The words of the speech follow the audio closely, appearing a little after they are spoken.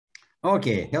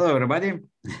Okay, hello everybody.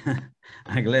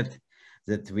 I'm glad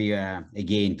that we are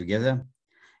again together,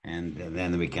 and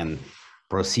then we can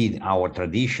proceed our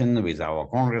tradition with our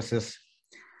congresses.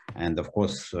 And of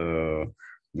course,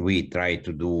 we try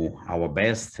to do our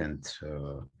best, and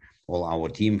all our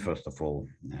team, first of all,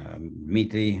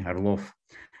 Dmitry Orlov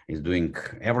is doing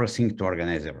everything to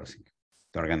organize everything,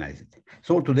 to organize it.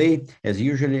 So today, as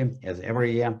usually, as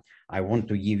every year, I want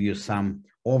to give you some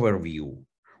overview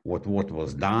what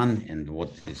was done and what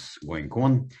is going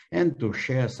on, and to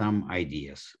share some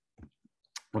ideas.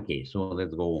 Okay, so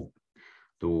let's go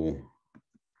to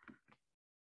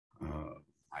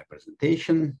my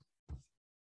presentation.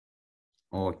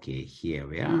 Okay, here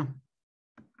we are.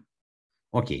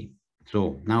 Okay,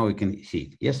 so now we can see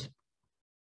it, yes?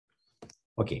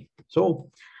 Okay, so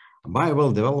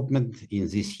biowell development in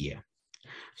this year.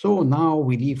 So now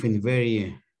we live in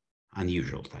very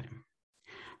unusual time.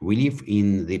 We live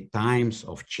in the times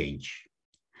of change.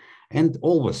 And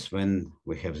always when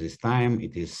we have this time,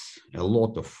 it is a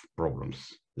lot of problems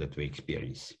that we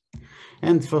experience.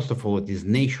 And first of all, it is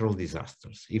natural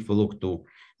disasters. If we look to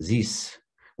this,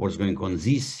 what's going on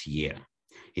this year,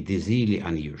 it is really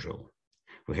unusual.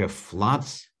 We have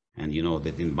floods, and you know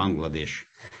that in Bangladesh,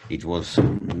 it was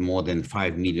more than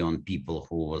 5 million people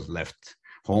who was left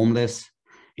homeless.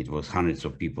 It was hundreds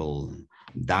of people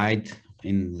died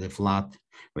in the flood.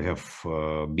 We have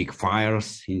big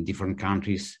fires in different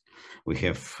countries. We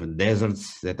have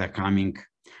deserts that are coming.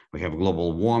 We have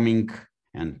global warming,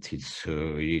 and it's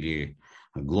really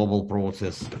a global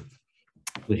process.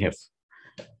 We have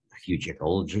huge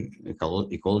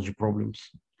ecology problems,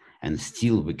 and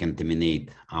still we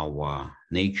contaminate our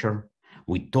nature.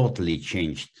 We totally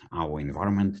changed our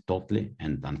environment, totally,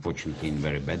 and unfortunately in a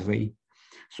very bad way.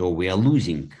 So we are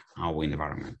losing our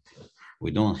environment.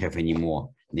 We don't have any more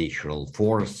natural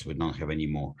forests. We don't have any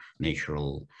more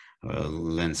natural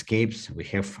landscapes. We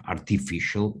have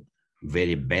artificial,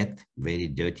 very bad, very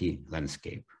dirty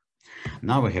landscape.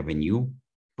 Now we have a new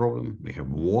problem. We have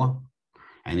war,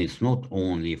 and it's not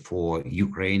only for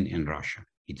Ukraine and Russia.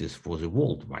 It is for the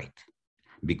worldwide,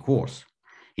 because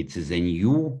it is a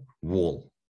new wall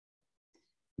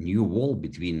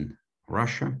between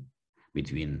Russia,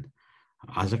 between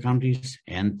other countries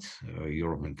and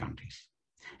European countries.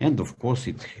 And of course,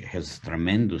 it has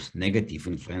tremendous negative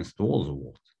influence to all the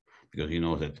world, because you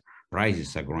know that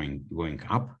prices are going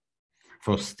up.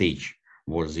 First stage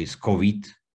was this COVID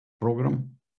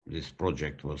program. This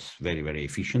project was very, very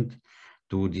efficient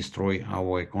to destroy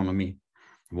our economy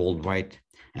worldwide.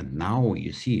 And now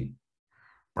you see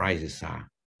prices are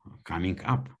coming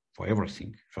up for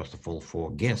everything. First of all,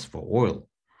 for gas, for oil,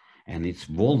 and it's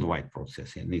worldwide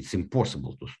process, and it's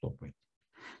impossible to stop it.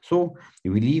 So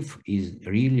we live is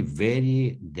really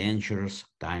very dangerous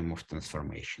time of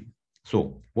transformation.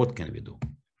 So what can we do?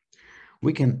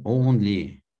 We can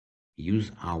only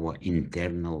use our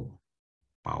internal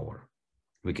power.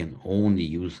 We can only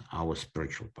use our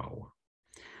spiritual power.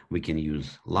 We can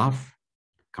use love,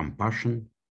 compassion,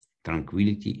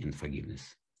 tranquility, and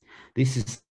forgiveness. This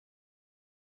is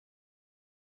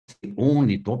the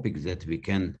only topic that we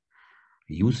can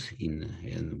use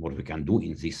in what we can do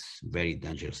in these very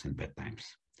dangerous and bad times.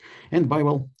 And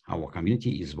biowell, our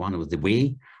community, is one of the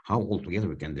way how altogether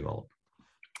we can develop.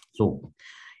 So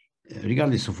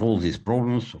regardless of all these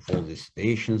problems, of all these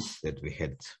situations that we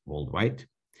had worldwide,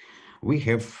 we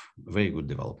have very good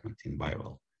development in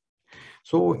biowell.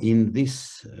 So in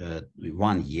this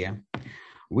 1 year,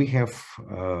 we have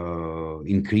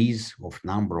increase of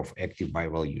number of active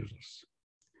biowell users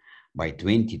by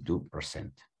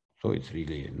 22%. So it's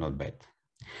really not bad.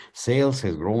 Sales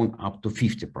has grown up to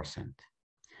 50%.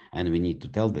 And we need to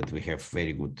tell that we have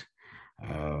very good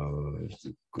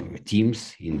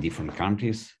teams in different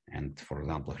countries. And for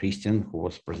example, Christian, who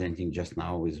was presenting just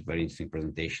now with very interesting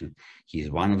presentation, he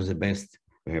is one of the best.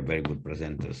 We have very good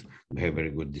presenters. We have very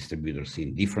good distributors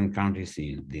in different countries,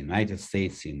 in the United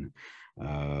States, in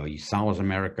South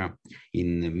America,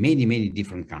 in many, many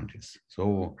different countries.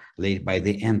 So by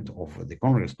the end of the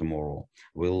Congress tomorrow,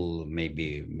 we'll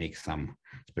maybe make some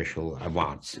special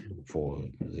awards for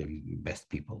the best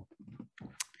people.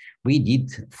 We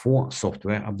did 4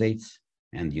 software updates,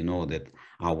 and you know that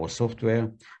our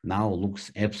software now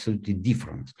looks absolutely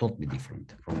different, totally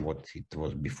different from what it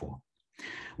was before.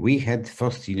 We had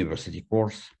first university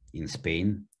course in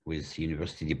Spain with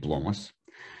university diplomas.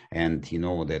 And you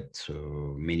know that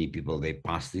many people, they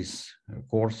passed this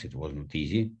course. It was not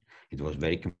easy. It was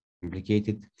very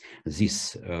complicated.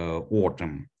 This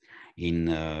autumn, in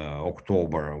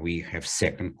October, we have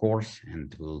second course,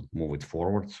 and we'll move it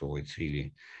forward. So it's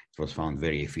really, it was found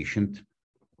very efficient.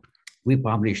 We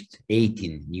published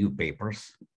 18 new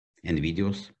papers and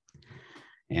videos,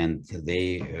 and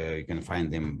you can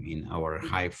find them in our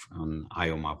Hive on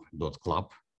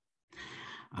iomap.club.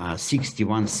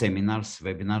 61 seminars,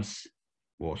 webinars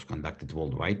was conducted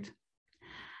worldwide.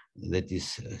 That is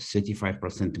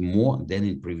 35% more than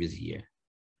in previous year.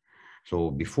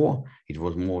 So before, it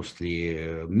was mostly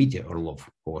Mitya Orlov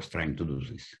who was trying to do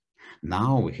this.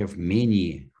 Now we have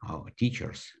many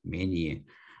teachers, many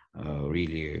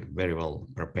really very well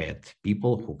prepared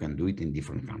people who can do it in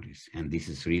different countries. And this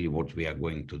is really what we are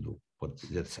going to do. But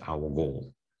that's our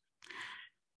goal.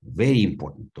 Very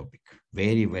important topic,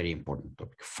 very, very important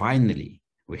topic. Finally,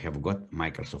 we have got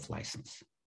Microsoft license.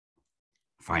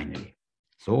 Finally.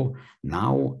 So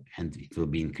now, and it will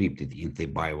be encrypted in the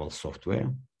BioWell software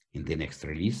in the next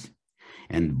release.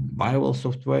 And BioWell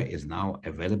software is now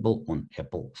available on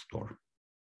Apple Store.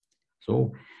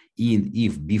 So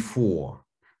if before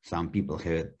some people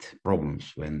had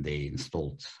problems when they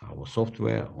installed our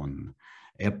software on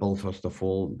Apple, first of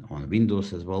all, on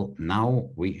Windows as well, now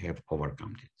we have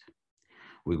overcome it.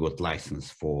 We got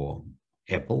license for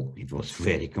Apple. It was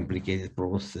very complicated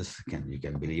process, you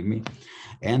can believe me.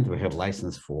 And we have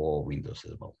license for Windows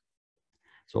as well.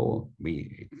 So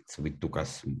it took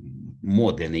us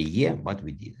more than a year, but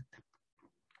we did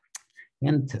it.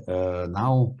 And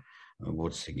now,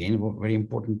 what's again very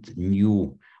important,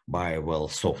 new BioWell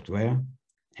software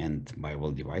and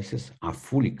BioWell devices are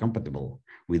fully compatible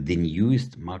with the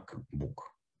newest MacBook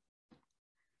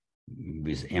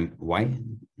with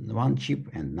M1 chip,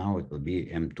 and now it will be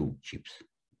M2 chips.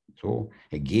 So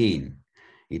again,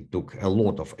 it took a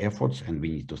lot of efforts, and we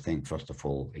need to thank, first of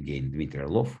all, again, Dmitry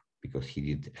Orlov, because he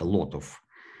did a lot of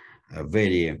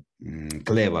very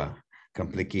clever,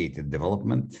 complicated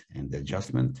development and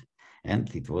adjustment,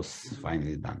 and it was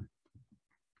finally done.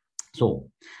 So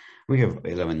we have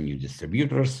 11 new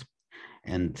distributors,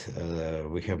 and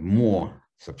we have more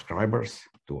subscribers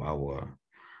to our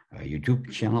YouTube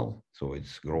channel. So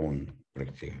it's grown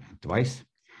practically twice,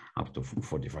 up to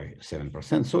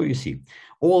 47%. So you see,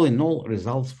 all in all,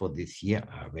 results for this year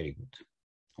are very good,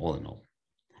 all in all.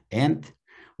 And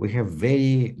we have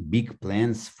very big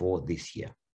plans for this year.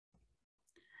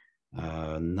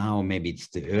 Now, maybe it's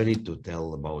too early to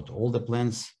tell about all the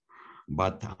plans,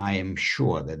 but I am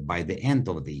sure that by the end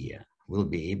of the year, we'll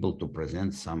be able to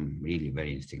present some really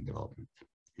very interesting development.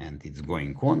 And it's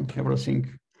going on,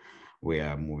 everything. We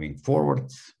are moving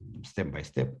forward step by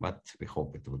step, but we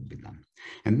hope it will be done.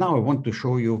 And now I want to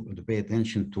show you to pay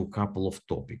attention to a couple of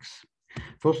topics.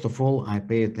 First of all, I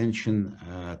pay attention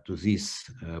to this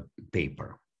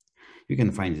paper. You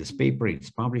can find this paper,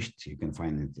 it's published, you can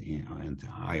find it in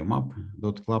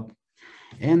iomap.club.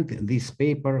 And this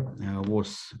paper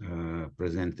was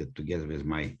presented together with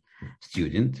my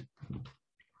student.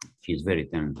 She's a very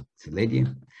talented lady,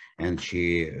 and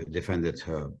she defended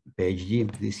her PhD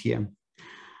this year.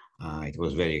 It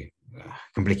was a very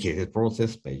complicated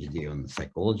process, PhD on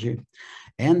psychology.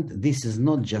 And this is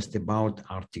not just about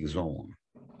Arctic zone.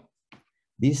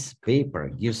 This paper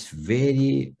gives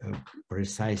very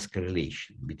precise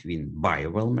correlation between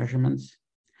BioWell measurements,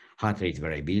 heart rate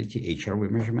variability, HRV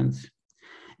measurements,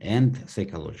 and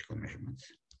psychological measurements.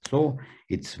 So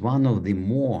it's one of the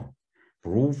more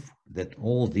proof that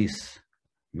all these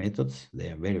methods, they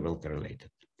are very well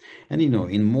correlated. And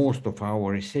in most of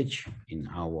our research, in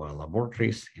our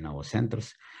laboratories, in our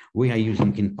centers, we are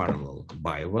using in parallel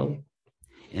BioWell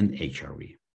and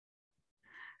HRV.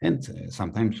 And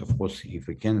sometimes, of course, if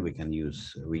we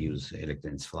use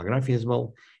electroencephalography as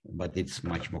well, but it's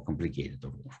much more complicated,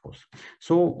 of course.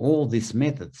 So all these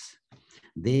methods,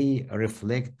 they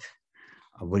reflect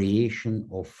a variation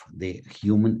of the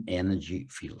human energy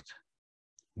field.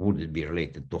 Would it be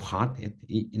related to heart in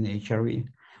HRV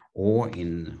or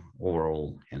in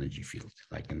overall energy field,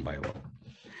 like in BioWell?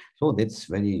 So that's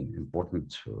very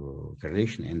important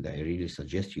correlation, and I really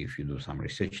suggest you, if you do some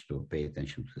research, to pay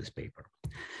attention to this paper.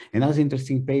 Another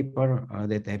interesting paper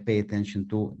that I pay attention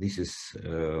to, this is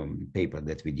a paper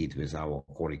that we did with our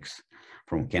colleagues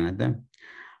from Canada.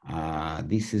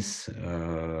 This is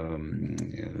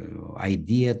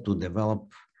idea to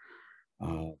develop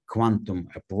quantum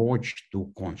approach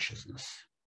to consciousness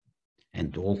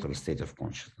and to alter the state of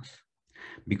consciousness.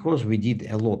 Because we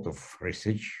did a lot of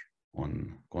research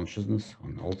on consciousness,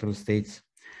 on altered states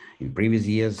in previous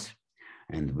years,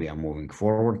 and we are moving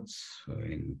forward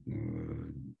in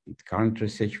current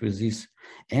research with this.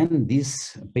 And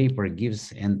this paper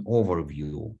gives an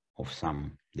overview of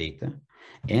some data,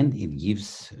 and it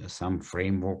gives some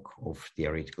framework of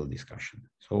theoretical discussion.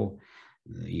 So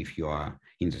if you are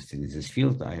interested in this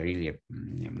field, I really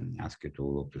ask you to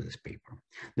look to this paper.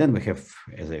 Then we have,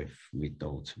 as we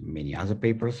told, many other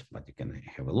papers, but you can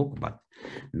have a look. But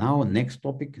now, next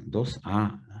topic, those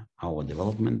are our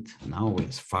development. Now,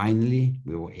 finally,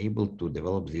 we were able to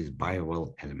develop this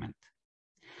biowell element.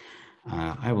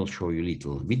 I will show you a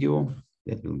little video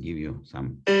that will give you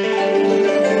some.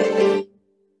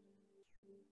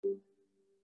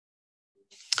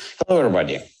 Hello,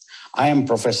 everybody. I am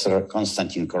Professor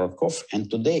Konstantin Korotkov,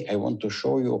 and today I want to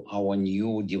show you our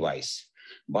new device,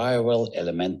 biowell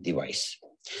element device.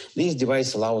 This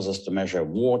device allows us to measure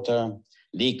water,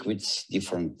 liquids,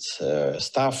 different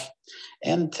stuff,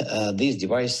 and this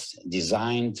device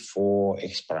designed for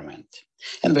experiment.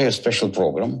 And we have a special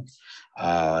program.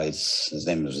 The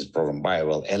name of this program,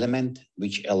 biowell element,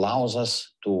 which allows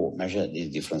us to measure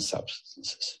these different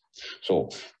substances. So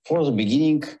for the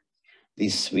beginning,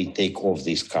 we take off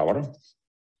this cover.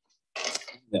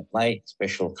 We apply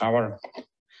special cover,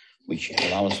 which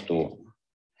allows to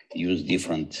use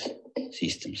different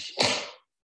systems.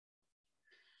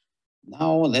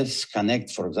 Now let's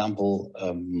connect, for example,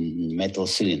 metal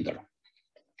cylinder.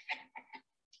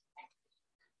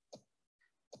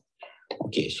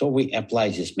 Okay, so we apply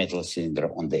this metal cylinder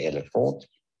on the electrode.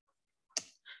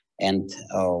 And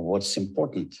what's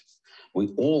important,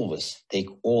 we always take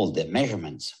all the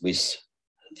measurements with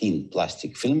thin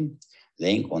plastic film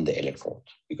laying on the electrode,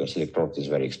 because electrode is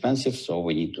very expensive, so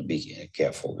we need to be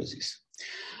careful with this.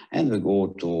 And we go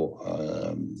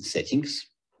to settings.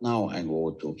 Now I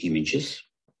go to images,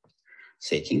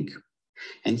 setting.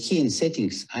 And here in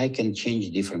settings, I can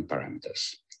change different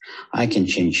parameters. I can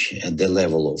change the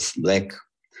level of black.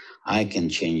 I can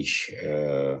change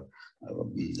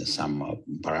some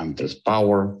parameters,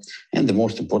 power, and the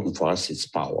most important for us is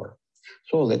power.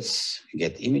 So let's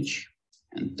get image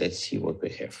and let's see what we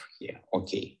have here.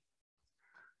 Okay.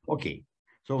 Okay.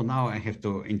 So now I have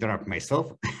to interrupt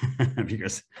myself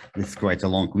because it's quite a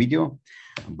long video,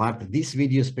 but this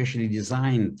video is specially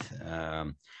designed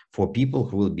for people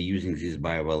who will be using this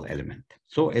biowell element.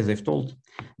 So as I've told,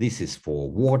 this is for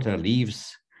water,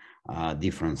 leaves,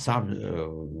 different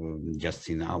just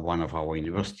in one of our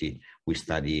university, we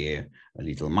study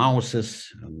little mouses,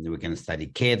 we can study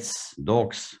cats,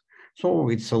 dogs. So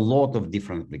it's a lot of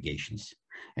different applications.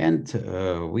 And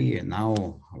we are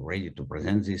now ready to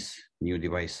present this new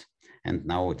device, and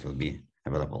now it will be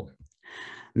available.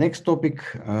 Next topic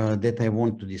that I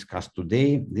want to discuss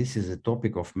today, this is a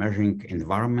topic of measuring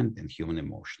environment and human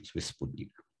emotions with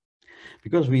Sputnik.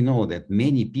 Because we know that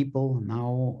many people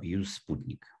now use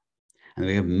Sputnik. And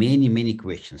we have many, many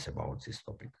questions about this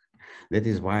topic. That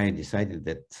is why I decided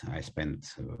that I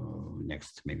spent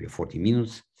next maybe 40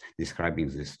 minutes describing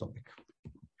this topic.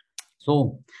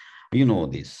 So, you know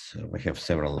this, we have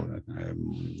several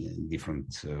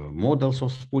different models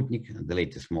of Sputnik. The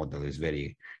latest model is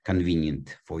very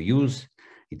convenient for use.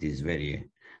 It is very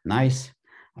nice,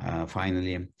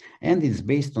 finally. And it's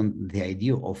based on the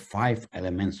idea of 5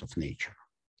 elements of nature.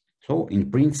 So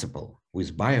in principle,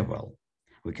 with biowell,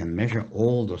 we can measure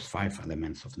all those 5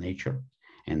 elements of nature.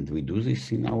 And we do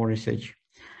this in our research.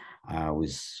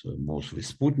 Both with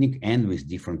Sputnik and with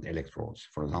different electrodes.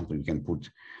 For example, you can put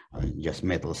just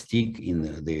metal stick in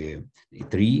the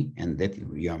tree and that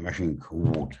you are measuring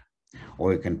wood.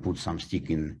 Or you can put some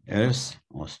stick in earth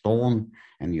or stone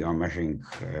and you are measuring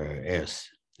earth,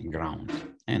 ground,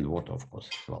 and water, of course,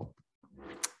 as well.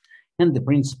 And the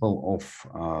principle of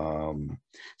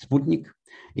Sputnik,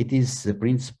 it is the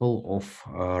principle of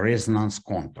resonance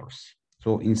contours.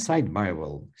 So inside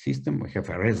biowell system, we have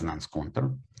a resonance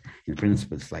contour. In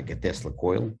principle, it's like a Tesla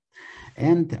coil.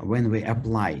 And when we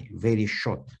apply very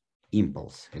short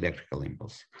impulse, electrical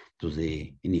impulse, to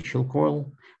the initial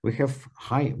coil, we have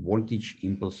high voltage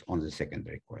impulse on the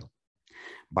secondary coil.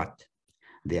 But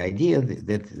the idea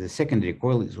that the secondary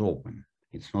coil is open,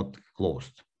 it's not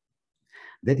closed.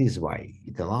 That is why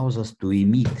it allows us to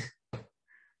emit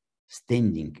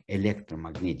standing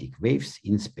electromagnetic waves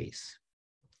in space.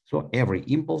 So every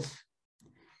impulse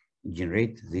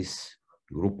generates this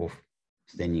group of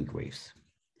standing waves.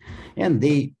 And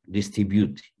they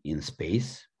distribute in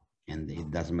space, and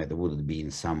it doesn't matter would it be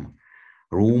in some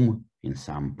room, in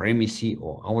some premises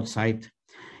or outside.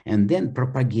 And then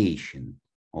propagation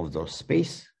of those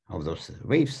space, of those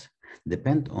waves,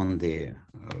 depend on the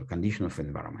condition of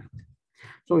environment.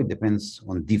 So it depends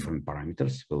on different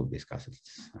parameters. We'll discuss it.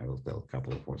 I will tell a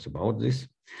couple of words about this.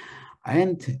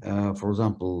 And for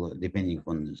example, depending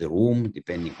on the room,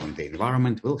 depending on the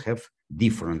environment, we'll have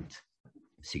different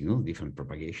signal, different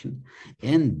propagation,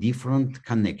 and different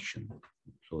connection.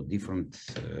 So different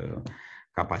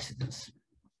capacitance.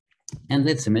 And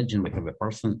let's imagine we have a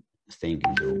person staying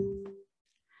in the room.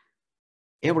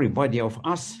 Everybody of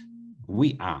us,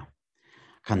 we are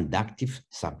conductive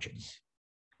subjects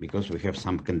because we have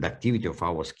some conductivity of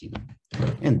our skin,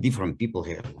 and different people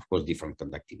have, of course, different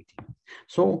conductivity.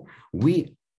 So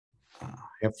we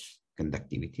have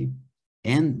conductivity,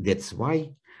 and that's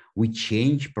why we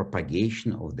change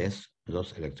propagation of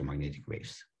those electromagnetic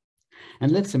waves.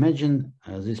 And let's imagine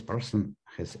this person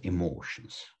has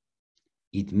emotions.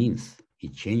 It means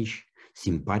it change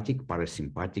sympathetic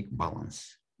parasympathetic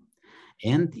balance,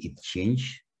 and it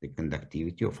change the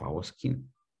conductivity of our skin.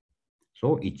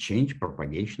 So it change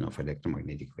propagation of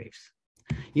electromagnetic waves.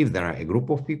 If there are a group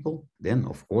of people, then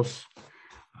of course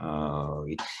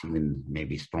it's even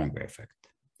maybe stronger effect.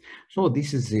 So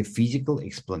this is a physical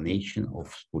explanation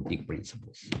of Sputnik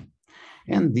principles.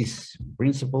 And this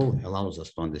principle allows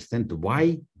us to understand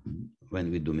why, when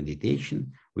we do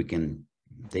meditation, we can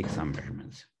take some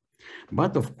measurements.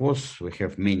 But of course, we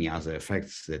have many other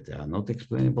effects that are not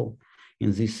explainable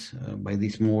in this by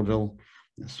this model.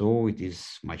 So it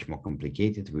is much more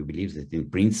complicated. We believe that in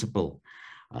principle,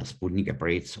 Sputnik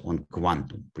operates on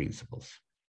quantum principles.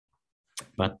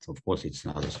 But of course, it's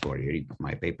another story. Read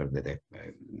my paper that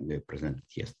I presented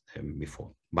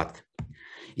before. But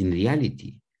in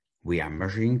reality, we are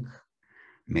measuring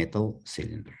metal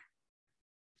cylinder.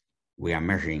 We are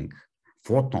measuring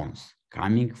photons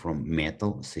coming from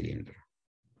metal cylinder.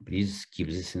 Please keep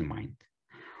this in mind.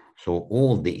 So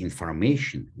all the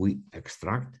information we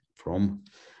extract from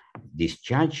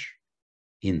discharge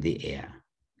in the air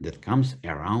that comes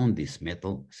around this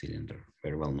metal cylinder,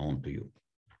 very well known to you.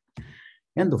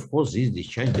 And of course, this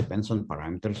discharge depends on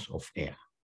parameters of air.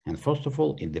 And first of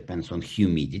all, it depends on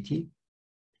humidity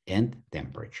and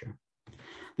temperature.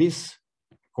 This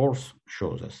course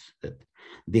shows us that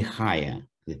the higher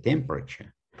the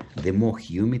temperature, the more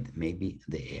humid may be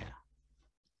the air.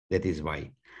 That is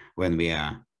why when we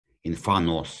are in far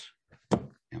north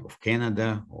of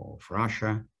Canada or of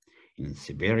Russia, in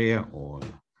Siberia or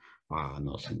far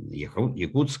north in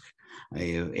Yakutsk,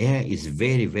 air is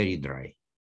very, very dry.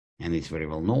 And it's very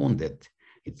well known that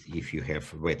if you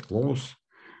have wet clothes,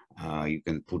 you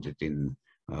can put it in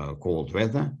cold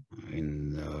weather,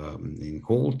 in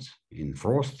cold, in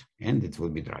frost, and it will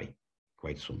be dry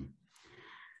quite soon.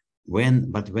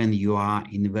 But when you are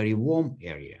in a very warm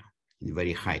area, in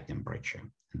very high temperature,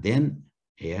 then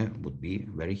air would be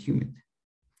very humid.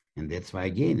 And that's why,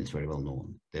 again, it's very well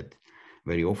known that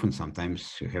very often,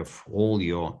 sometimes you have all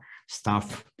your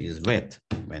stuff is wet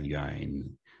when you are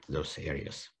in those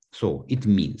areas. So it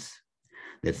means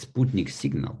that Sputnik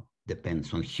signal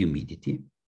depends on humidity,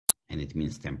 and it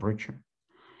means temperature,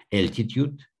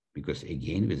 altitude, because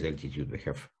again, with altitude, we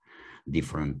have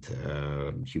different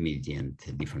humidity and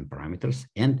different parameters,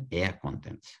 and air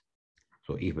contents.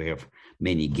 So if we have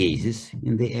many gases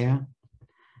in the air,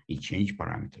 it changes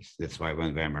parameters. That's why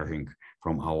when we're measuring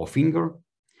from our finger,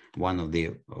 one of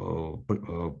the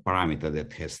parameter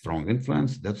that has strong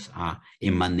influence, that's our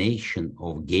emanation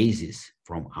of gases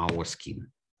from our skin,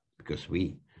 because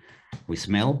we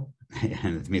smell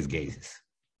and it means gases,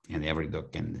 and every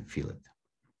dog can feel it.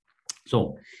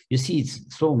 So you see,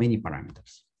 it's so many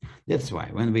parameters. That's why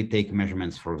when we take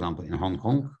measurements, for example, in Hong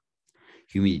Kong,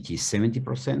 humidity is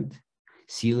 70%,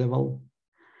 sea level,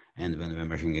 and when we're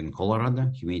measuring in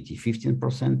Colorado, humidity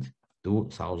 15%,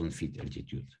 2,000 feet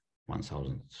altitude.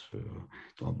 1,000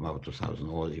 to about 2,000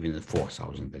 or even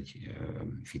 4,000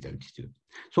 feet altitude.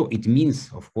 So it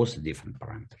means, of course, different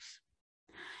parameters.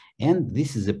 And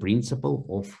this is the principle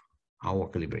of our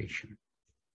calibration.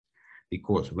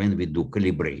 Because when we do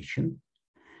calibration,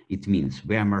 it means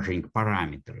we are measuring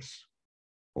parameters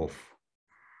of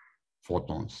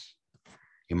photons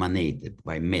emanated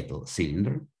by metal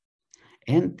cylinder,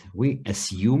 and we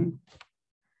assume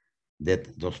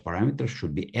that those parameters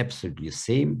should be absolutely the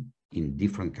same in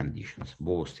different conditions,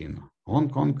 both in Hong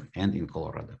Kong and in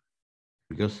Colorado.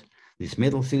 Because this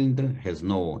metal cylinder has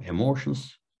no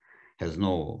emotions, has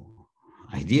no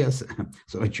ideas,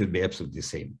 so it should be absolutely the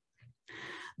same.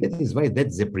 That is why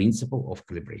that's the principle of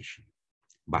calibration.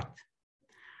 But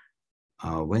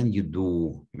when you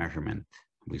do measurement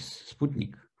with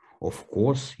Sputnik, of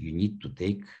course, you need to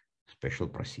take special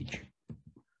procedure.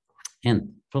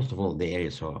 And first of all, the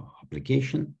areas of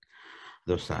application,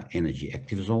 those are energy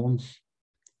active zones,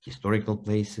 historical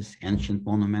places, ancient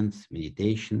monuments,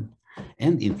 meditation,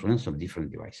 and influence of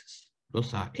different devices.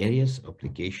 Those are areas of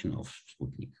application of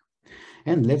Sputnik.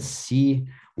 And let's see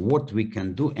what we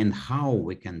can do and how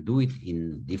we can do it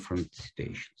in different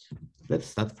situations. Let's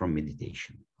start from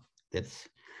meditation. That's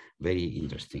very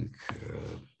interesting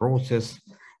process,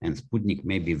 and Sputnik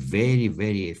may be very,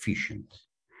 very efficient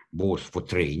both for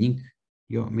training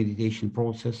your meditation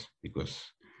process,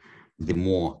 because the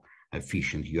more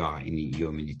efficient you are in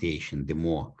your meditation, the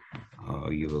more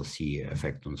you will see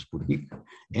effect on Sputnik.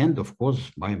 And of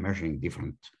course, by measuring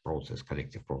different process,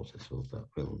 collective process,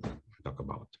 we'll talk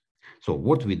about. So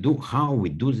what we do, how we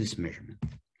do this measurement.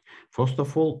 First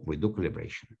of all, we do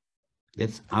calibration.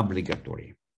 That's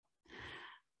obligatory.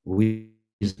 With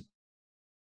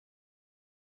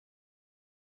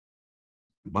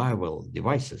Bible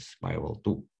devices, Bible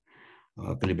 2,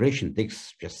 calibration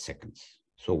takes just seconds.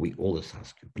 So we always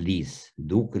ask you, please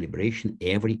do calibration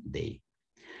every day.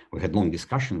 We had long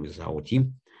discussion with our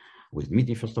team, with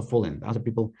Dmitry, first of all, and other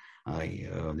people.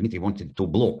 Dmitry wanted to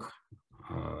block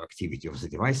activity of the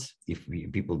device if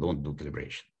people don't do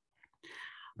calibration.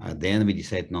 Then we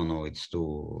decided, no, it's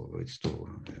too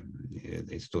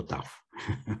tough.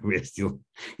 We're still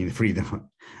in freedom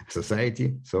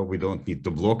society, so we don't need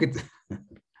to block it.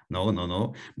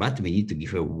 No. But we need to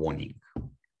give a warning.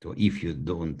 So if you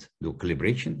don't do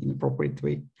calibration in appropriate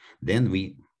way, then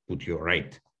we put you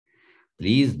right.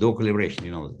 Please do calibration,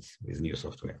 you know this, with new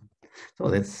software. So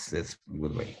that's a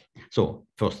good way. So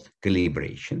first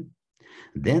calibration,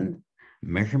 then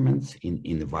measurements in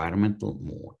environmental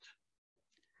mode.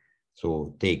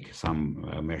 So take some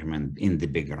measurement in the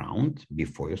background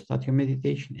before you start your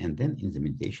meditation, and then in the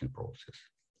meditation process.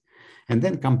 And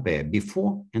then compare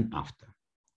before and after.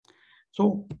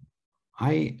 So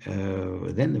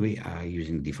then we are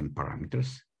using different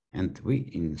parameters. And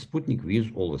in Sputnik, we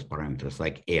use always parameters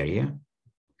like area,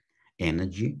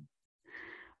 energy,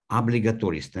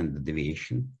 obligatory standard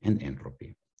deviation, and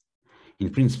entropy.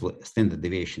 In principle, standard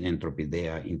deviation, entropy, they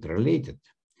are interrelated.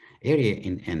 Area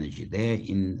and energy, they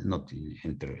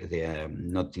are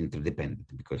not interdependent,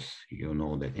 because you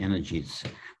know that energy is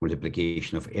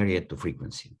multiplication of area to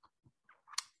frequency.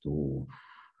 So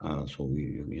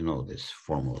you know this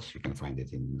formulas, you can find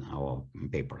it in our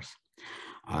papers.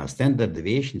 Standard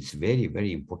deviation is very,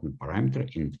 very important parameter.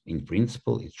 In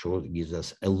principle, it gives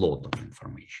us a lot of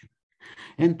information.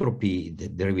 Entropy, the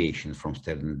derivation from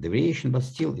standard deviation, but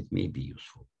still it may be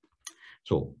useful.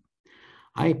 So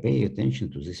I pay attention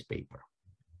to this paper.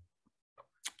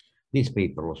 This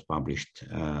paper was published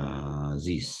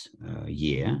this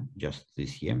year, just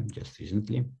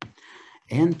recently.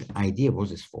 And the idea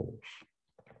was as follows.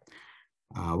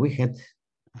 We had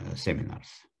seminars.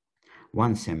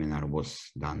 One seminar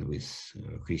was done with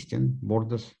Christian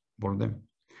Border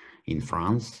in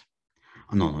France.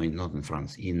 No, not in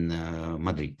France, in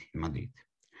Madrid.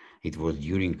 It was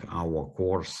during our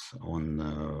course in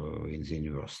the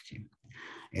university.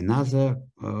 Another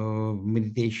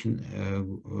meditation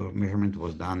measurement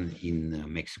was done in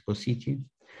Mexico City.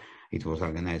 It was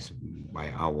organized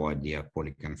by our dear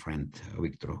colleague and friend,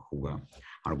 Victor Hugo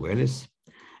Arguelles.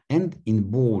 And in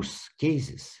both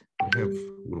cases, we have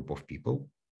a group of people.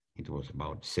 It was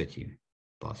about 30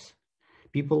 plus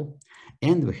people,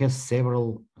 and we have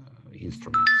several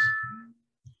instruments.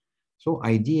 So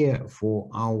idea for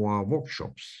our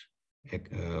workshops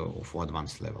for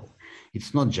advanced level,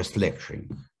 it's not just lecturing,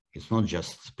 it's not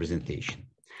just presentation,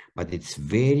 but it's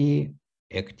very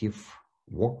active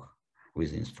work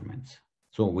with instruments.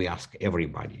 So we ask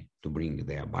everybody to bring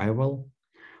their Bible,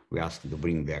 we ask to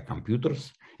bring their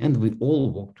computers, and we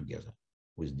all work together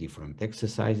with different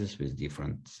exercises, with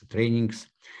different trainings.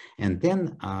 And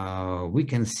then we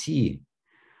can see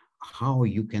how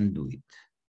you can do it,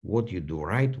 what you do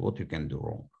right, what you can do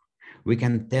wrong. We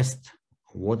can test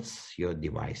what's your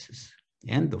devices.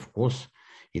 And of course,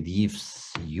 it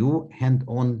gives you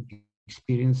hand-on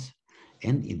experience,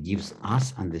 and it gives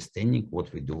us understanding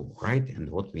what we do right and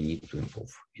what we need to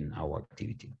improve in our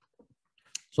activity.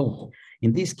 So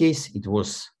in this case, it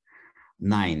was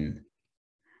 9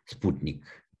 Sputnik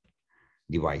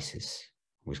devices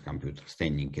with computers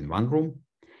standing in one room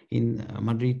in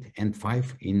Madrid and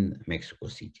 5 in Mexico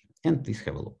City. And please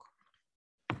have a look.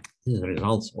 These are the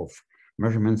results of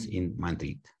measurements in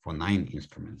Madrid for 9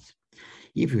 instruments.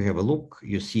 If you have a look,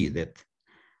 you see that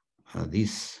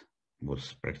this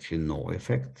was practically no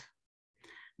effect.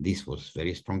 This was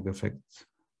very strong effect.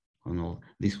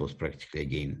 This was practically,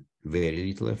 again, very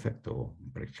little effect or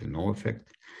practically no effect.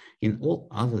 In all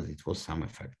others, it was some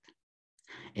effect.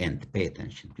 And pay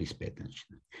attention, please pay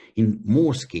attention. In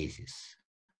most cases,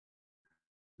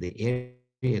 the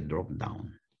area dropped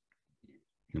down,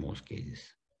 in most cases.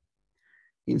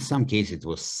 In some cases, it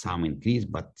was some increase,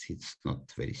 but it's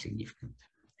not very significant.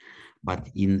 But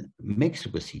in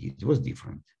Mexico City, it was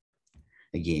different.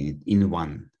 Again, in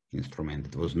one instrument,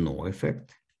 it was no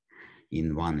effect.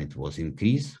 In one, it was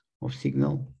increase of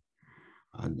signal,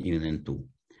 and even in two.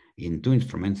 In 2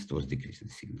 instruments, it was decrease in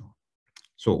signal.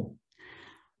 So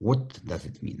What does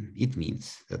it mean? It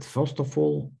means that first of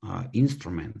all,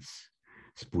 instruments,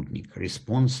 Sputnik,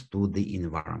 responds to the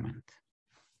environment.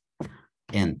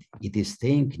 And it is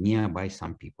staying nearby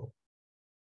some people.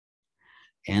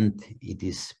 And it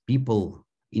is people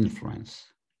influence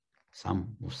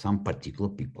some particular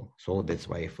people. So that's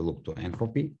why if we look to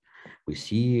entropy, we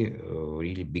see a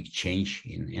really big change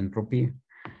in entropy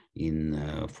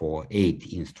for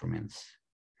 8 instruments.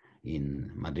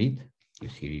 In Madrid, you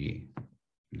see really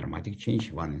dramatic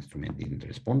change. 1 instrument didn't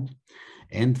respond.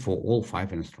 And for all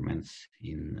 5 instruments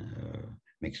in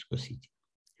Mexico City.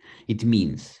 It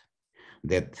means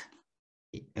that,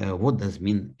 what does it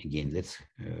mean? Again, let's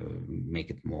make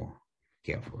it more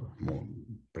careful, more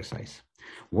precise.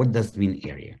 What does it mean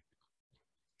area?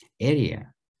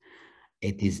 Area,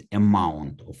 it is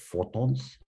amount of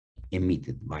photons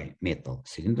emitted by metal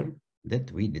cylinder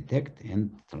that we detect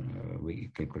and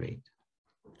we calculate.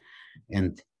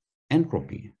 And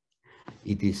entropy,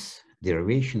 it is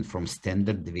derivation from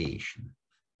standard deviation,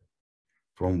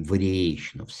 from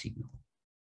variation of signal.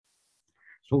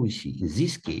 So we see in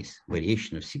this case,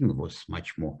 variation of signal was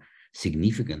much more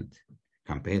significant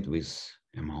compared with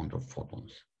amount of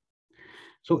photons.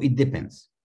 So it depends.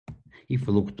 If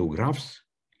we look to graphs,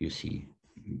 you see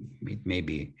it may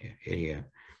be area,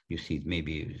 you see it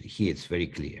maybe here it's very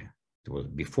clear. It was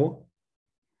before,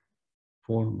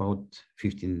 for about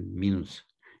 15 minutes,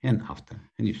 and after.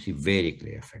 And you see very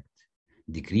clear effect.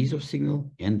 Decrease of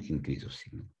signal and increase of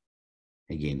signal.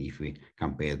 Again, if we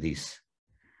compare this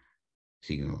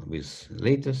signal with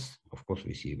latest, of course,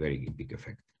 we see a very big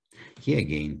effect. Here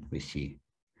again, we see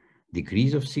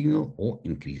decrease of signal or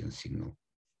increase in signal.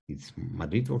 It's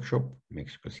Madrid workshop,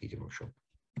 Mexico City workshop.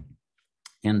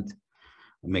 And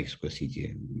Mexico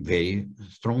City, very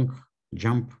strong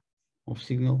jump of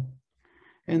signal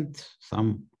and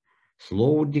some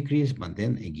slow decrease, but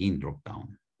then again drop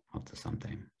down after some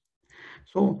time.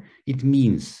 So it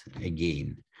means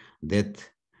again that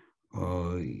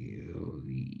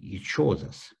it shows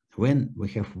us when we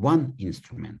have one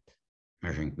instrument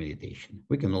measuring meditation,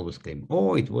 we can always claim,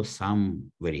 oh, it was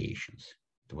some variations.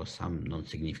 It was some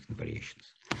non-significant variations.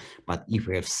 But if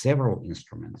we have several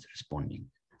instruments responding,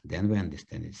 then we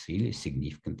understand it's really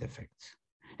significant effects.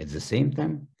 At the same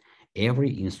time, every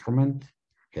instrument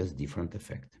has different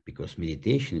effect because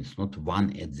meditation is not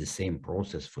one at the same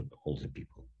process for all the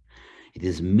people. It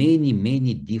is many,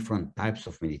 many different types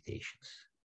of meditations.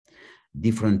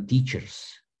 Different teachers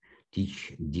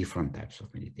teach different types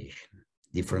of meditation.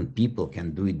 Different people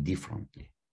can do it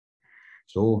differently.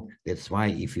 So that's why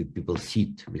if people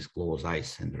sit with closed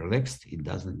eyes and relaxed, it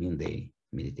doesn't mean they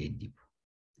meditate deep.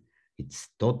 It's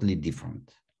totally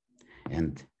different.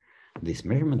 And this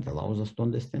measurement allows us to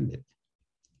understand it.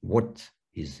 What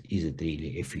is it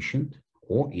really efficient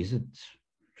or is it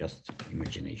just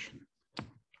imagination?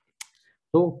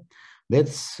 So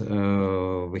that's,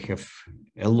 we have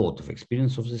a lot of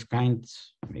experience of this kind,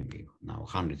 maybe now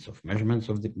hundreds of measurements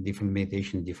of the different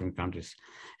meditation in different countries,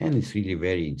 and it's really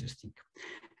very interesting.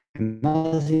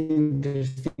 Another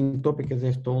interesting topic, as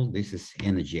I've told, this is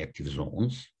energy active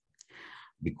zones,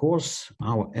 because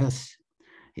our Earth,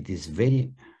 it is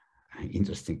very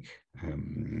interesting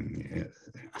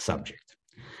subject.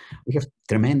 We have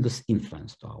tremendous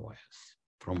influence to our Earth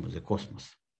from the cosmos.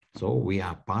 So we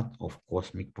are part of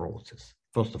cosmic process.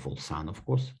 First of all, sun, of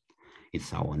course,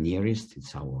 it's our nearest,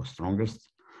 it's our strongest,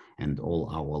 and all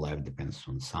our life depends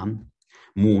on sun.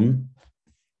 Moon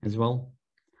as well.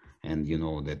 And you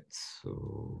know that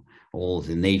all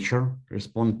the nature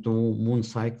respond to moon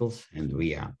cycles, and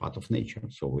we are part of nature,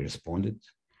 so we responded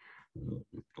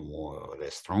more or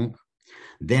less strong.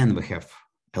 Then we have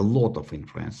a lot of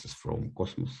influences from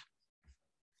cosmos,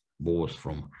 both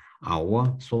from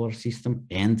our solar system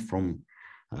and from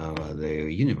the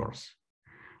universe,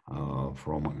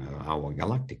 from our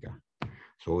galactica.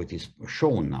 So it is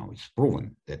shown now, it's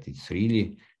proven that it's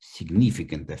really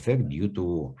significant effect due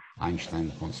to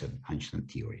Einstein concept, Einstein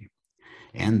theory.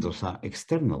 And those are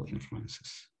external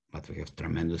influences, but we have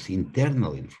tremendous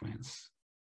internal influence.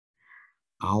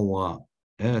 Our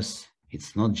Earth,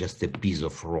 it's not just a piece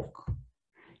of rock.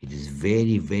 It is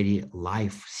very, very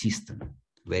life system,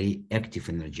 very active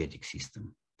energetic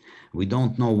system. We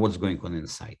don't know what's going on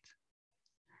inside.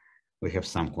 We have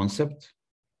some concept,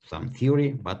 some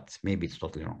theory, but maybe it's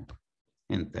totally wrong.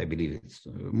 And I believe it's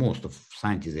most of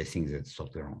scientists, I think that it's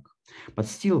totally wrong. But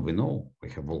still, we know we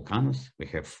have volcanoes, we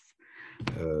have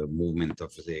movement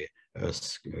of the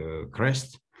Earth's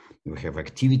crust, we have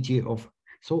activity of,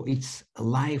 so it's a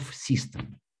life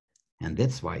system. And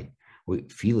that's why we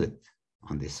feel it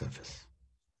on the surface.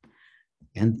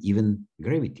 And even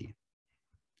gravity.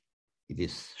 it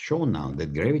is shown now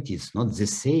that gravity is not the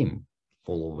same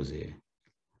all over the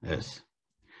Earth.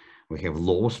 We have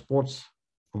low spots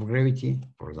of gravity,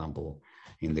 for example,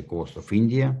 in the coast of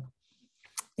India,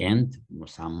 and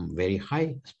some very high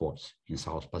spots in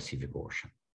South Pacific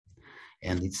Ocean.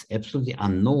 And it's absolutely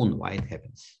unknown why it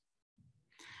happens.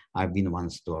 I've been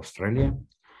once to Australia,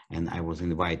 and I was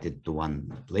invited to one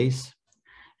place,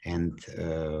 and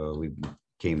we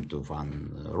came to one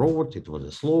road. It was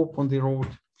a slope on the road,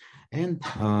 and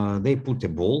they put a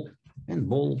ball, and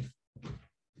ball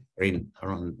ran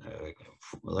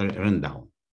down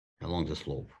along the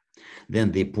slope.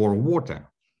 Then they pour water,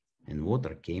 and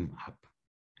water came up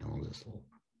along the slope.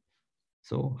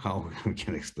 So how we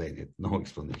can explain it? No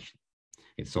explanation.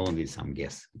 It's only some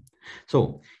guess.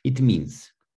 So it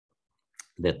means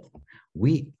that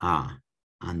we are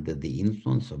under the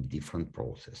influence of different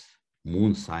processes: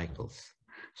 moon cycles,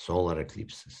 solar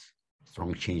eclipses,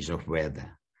 strong change of weather,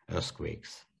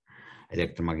 earthquakes,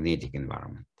 electromagnetic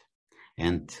environment.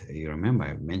 And you remember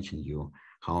I mentioned you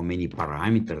how many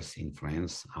parameters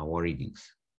influence our readings.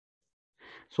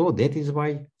 So that is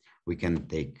why we can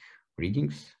take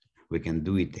readings, we can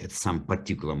do it at some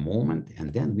particular moment, and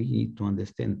then we need to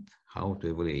understand how to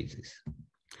evaluate this.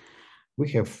 We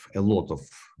have a lot of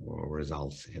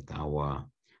results at our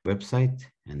website,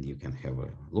 and you can have a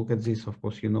look at this. Of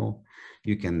course, you know,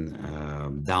 you can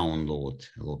download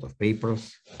a lot of papers,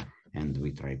 and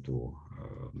we try to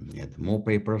add more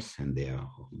papers, and they are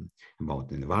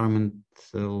about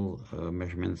environmental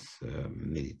measurements,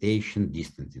 meditation,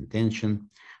 distant intention.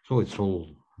 So it's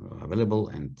all available,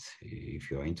 and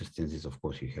if you are interested in this, of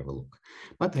course, you have a look.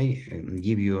 But I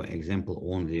give you an example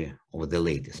only of the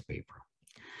latest paper.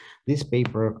 This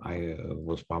paper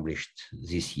was published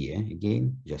this year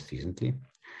again, just recently,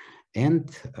 and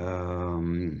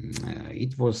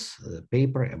it was a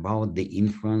paper about the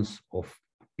influence of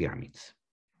pyramids.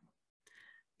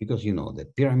 Because you know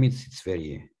that pyramids, it's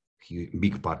very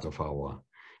big part of our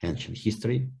ancient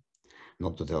history.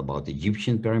 Not to tell about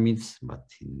Egyptian pyramids, but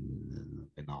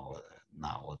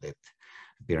now that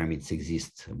pyramids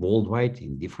exist worldwide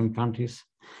in different countries.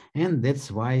 And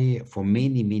that's why for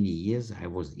many, many years, I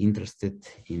was interested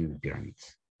in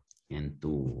pyramids, and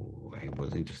I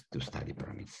was interested to study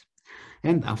pyramids.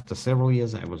 And after several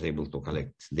years, I was able to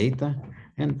collect data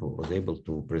and was able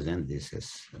to present this as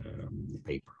a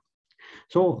paper.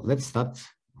 So let's start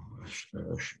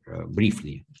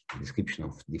briefly description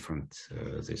of different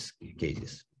these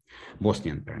cases.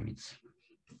 Bosnian pyramids.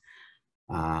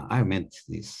 I met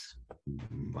this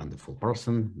wonderful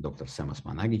person, Dr. Semas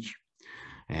Managic,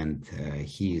 and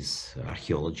he is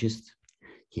archaeologist.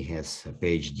 He has a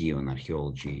PhD on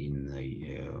archaeology in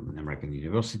the American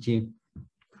University.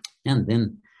 And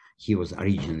then he was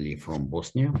originally from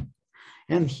Bosnia,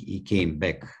 and he came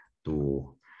back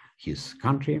to his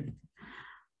country,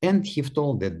 and he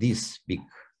told that this big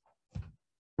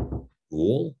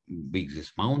wall,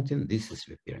 this mountain, this is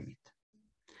the pyramid.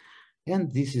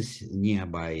 And this is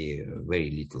nearby a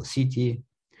very little city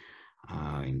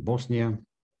in Bosnia,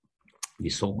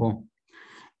 Visoko.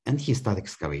 And he started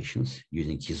excavations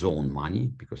using his own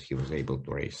money, because he was able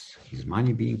to raise his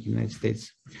money being in the United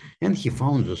States. And he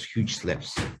found those huge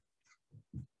slabs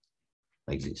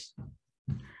like this.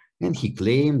 And he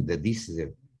claimed that this is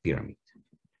a pyramid.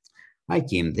 I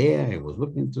came there, I was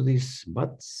looking into this,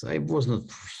 but I was not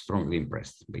strongly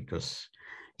impressed, because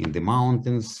in the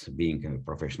mountains, being a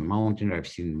professional mountaineer, I've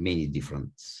seen many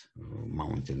different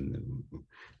mountain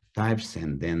types,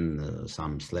 and then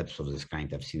some slabs of this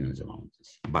kind I've seen in the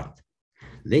mountains. But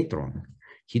later on,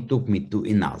 he took me to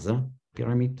another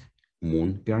pyramid,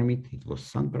 moon pyramid. It was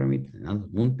sun pyramid, another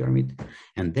moon pyramid,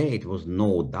 and there it was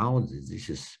no doubt that this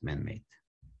is man-made.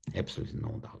 Absolutely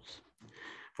no doubts.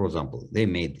 For example, they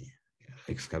made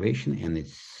excavation, and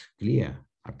it's clear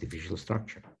artificial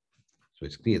structure. So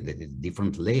it's clear that it's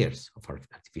different layers of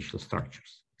artificial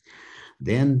structures.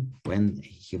 Then when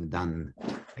he done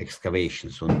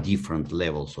excavations on different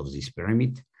levels of this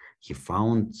pyramid, he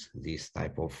found this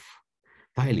type of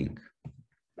tiling,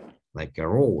 like a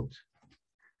road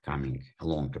coming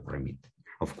along the pyramid.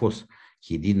 Of course,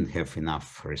 he didn't have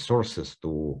enough resources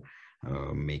to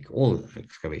make all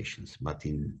excavations, but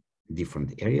in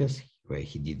different areas where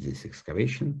he did this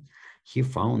excavation, he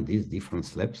found these different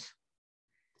slabs,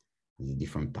 the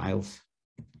different tiles,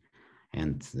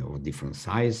 and of different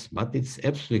size, but it's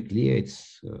absolutely clear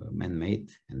it's man-made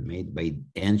and made by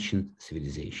ancient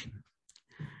civilization.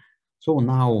 So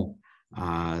now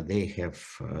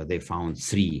they found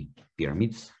 3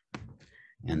 pyramids,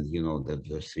 and you know that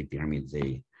those 3 pyramids,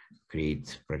 they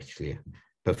create practically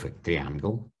perfect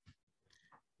triangle,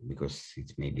 because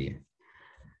it's maybe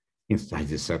inside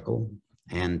the circle,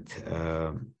 and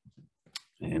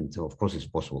of course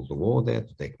it's possible to go there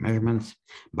to take measurements.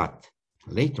 But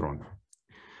later on,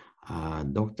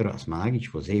 Dr. Osmanagic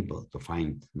was able to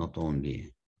find not only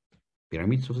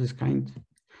pyramids of this kind,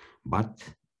 but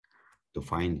to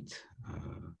find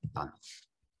tunnels.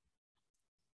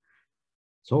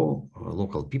 So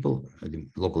local people, the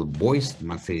local boys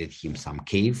demonstrated him some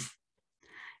cave,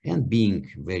 and being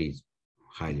very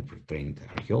highly trained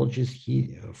archaeologist, he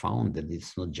found that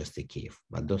it's not just a cave,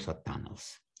 but those are tunnels,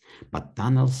 but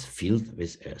tunnels filled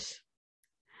with earth.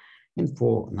 And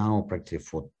for now, practically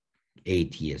for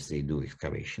 8 years, they do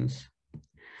excavations.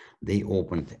 They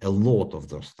opened a lot of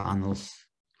those tunnels.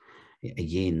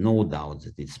 Again, no doubt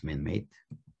that it's man-made,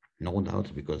 no doubt,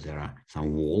 because there are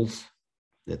some walls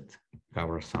that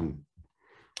cover some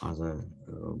other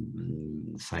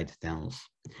side tunnels.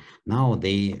 Now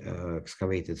they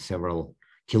excavated several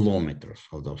kilometers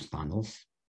of those tunnels,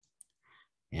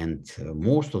 and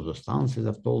most of those tunnels, as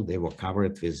I've told, they were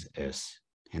covered with earth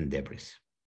and debris.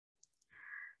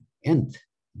 And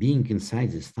being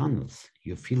inside these tunnels,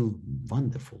 you feel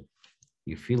wonderful.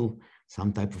 You feel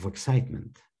some type of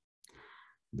excitement,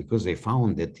 because they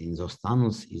found that in those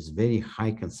tunnels is very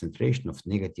high concentration of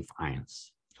negative ions.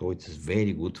 So it is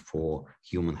very good for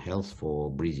human health,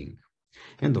 for breathing.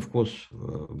 And of course,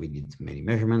 we did many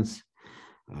measurements.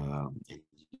 And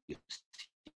you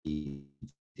see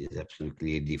it is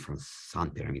absolutely a difference. Sun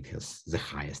pyramid has the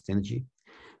highest energy.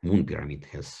 Moon pyramid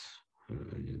has a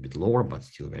little bit lower, but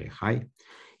still very high.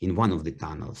 In one of the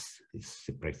tunnels, it's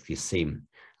practically the same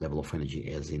level of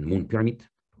energy as in Moon pyramid,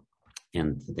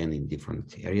 and then in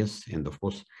different areas. And of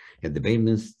course, at the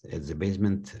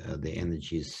basement, the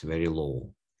energy is very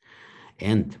low.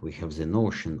 And we have the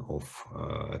notion of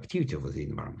activity of the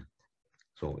environment.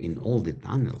 So in all the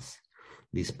tunnels,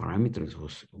 this parameter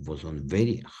was on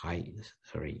very high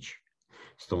range.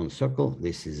 Stone circle,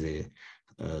 this is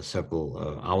a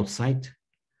circle outside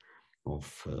of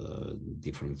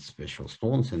different special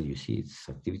stones, and you see its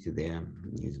activity there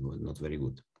is not very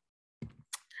good.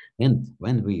 And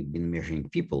when we've been measuring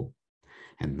people,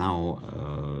 and now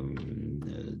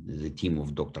the team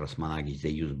of Dr. Osmanagic, they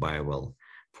use BioWell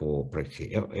for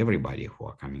practically everybody who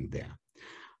are coming there.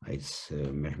 It's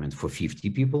a measurement for 50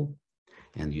 people,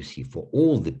 and you see for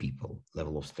all the people,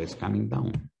 level of stress coming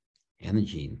down,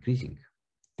 energy increasing.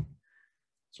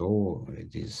 So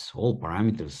it is all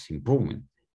parameters improvement,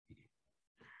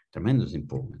 tremendous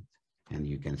improvement. And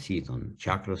you can see it on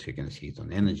chakras, you can see it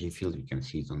on energy field, you can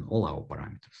see it on all our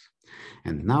parameters.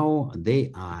 And now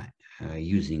they are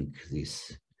using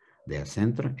their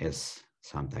center as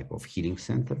some type of healing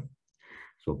center.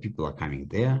 So people are coming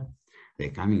there,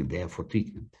 they're coming there for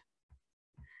treatment.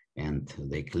 And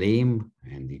they claim,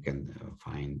 and you can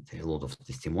find a lot of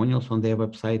testimonials on their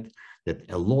website,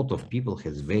 that a lot of people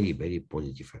has very, very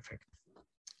positive effect.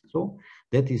 So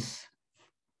that is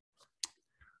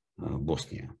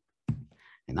Bosnia.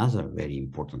 Another very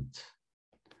important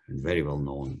and very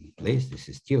well-known place, this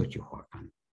is Teotihuacan.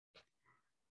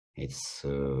 It's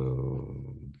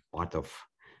part of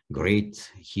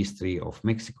great history of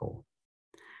Mexico.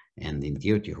 And in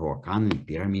Teotihuacan, in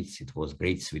pyramids, it was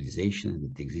great civilization, and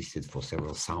it existed for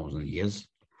several thousand years,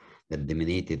 that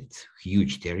dominated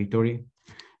huge territory.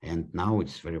 And now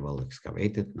it's very well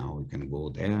excavated. Now you can go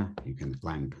there, you can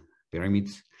climb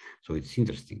pyramids. So it's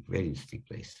interesting, very interesting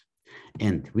place.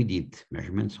 And we did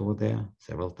measurements over there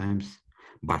several times.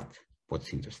 But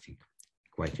what's interesting,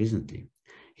 quite recently,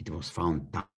 it was found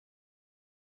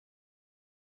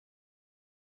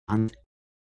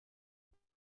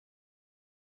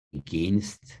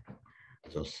against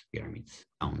those pyramids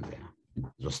down there.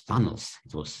 Those tunnels,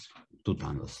 it was 2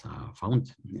 tunnels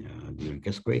found during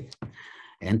earthquake,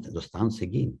 and those tunnels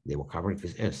again, they were covered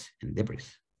with earth and debris.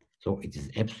 So it is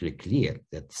absolutely clear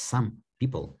that some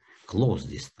people closed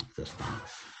those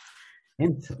tunnels.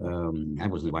 And I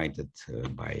was invited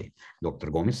by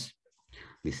Dr. Gomez.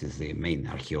 This is the main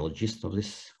archaeologist of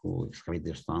this, who excavated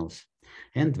those tunnels.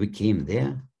 And we came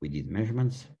there, we did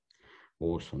measurements,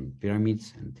 both on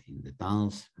pyramids and in the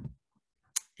tunnels.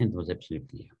 And it was absolutely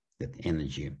clear that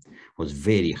energy was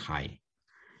very high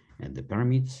at the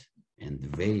pyramids and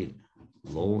very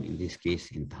low, in this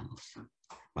case, in tunnels.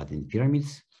 But in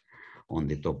pyramids, on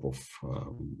the top of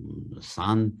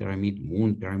Sun pyramid,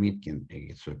 Moon pyramid,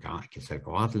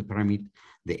 Quetzalcoatl pyramid,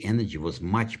 the energy was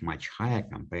much, much higher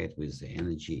compared with the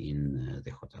energy in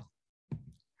the hotel.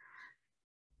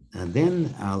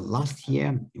 Then last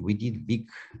year, we did big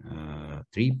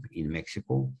trip in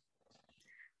Mexico.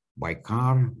 By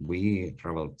car, we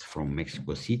traveled from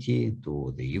Mexico City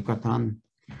to the Yucatan,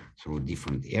 through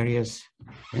different areas.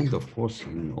 And of course,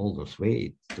 in all those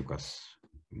ways, it took us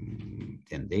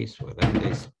 10 days or 11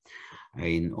 days.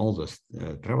 In all those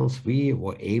travels, we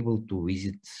were able to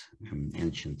visit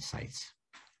ancient sites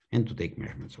and to take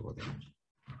measurements over there.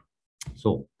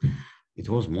 So it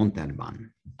was Monte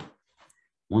Alban.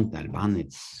 Monte Alban,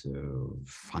 it's a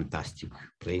fantastic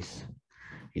place.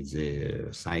 It's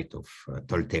a site of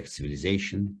Toltec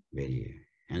civilization, very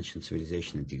ancient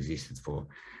civilization. It existed for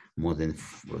more than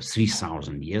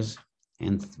 3,000 years.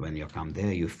 And when you come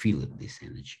there, you feel it, this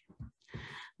energy.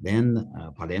 Then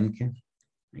Palenque,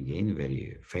 again,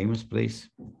 very famous place.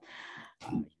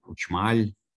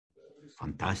 Uchmal,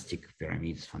 fantastic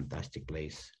pyramids, fantastic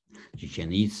place.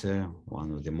 Chichen Itza,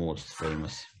 one of the most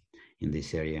famous in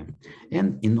this area.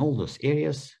 And in all those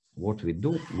areas, what we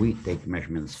do, we take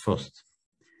measurements first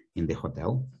in the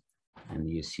hotel. And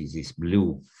you see these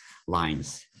blue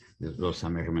lines. Those are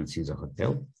measurements in the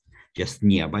hotel, just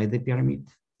nearby the pyramid.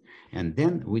 And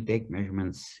then we take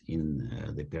measurements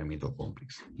in the pyramidal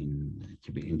complex in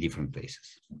different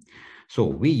places. So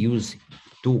we use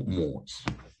two modes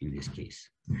in this case.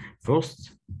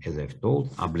 First, as I've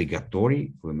told,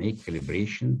 obligatory, we make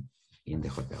calibration in the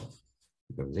hotel,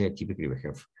 because there typically we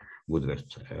have good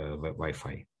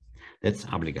Wi-Fi. That's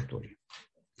obligatory.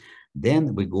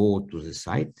 Then we go to the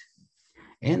site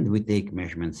and we take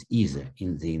measurements either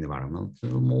in the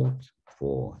environmental mode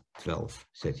for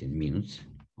 12-13 minutes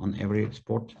on every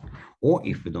spot, or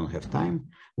if we don't have time,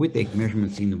 we take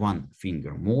measurements in one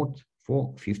finger mode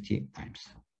for 50 times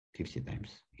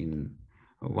in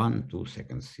 1-2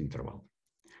 seconds interval.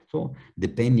 So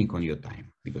depending on your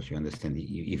time, because you understand,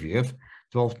 if you have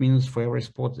 12 minutes for every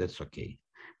spot, that's okay.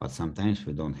 But sometimes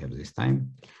we don't have this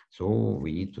time, so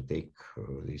we need to take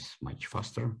this much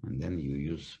faster, and then you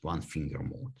use one finger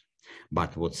mode.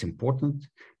 But what's important,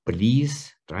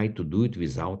 please try to do it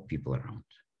without people around,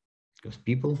 because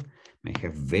people may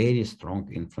have very strong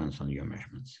influence on your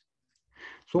measurements.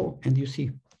 So, and you see,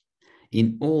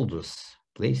 in all those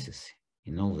places,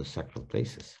 in all the sacral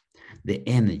places, the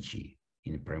energy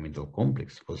in the pyramidal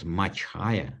complex was much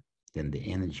higher than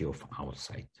the energy of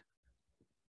outside.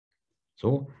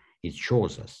 So it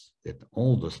shows us that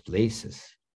all those places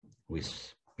with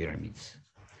pyramids,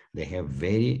 they have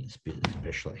very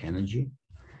special energy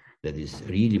that is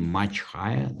really much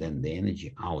higher than the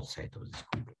energy outside of this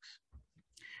complex.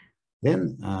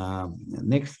 Then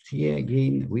next year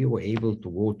again, we were able to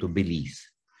go to Belize.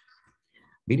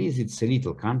 Belize, it's a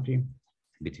little country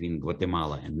between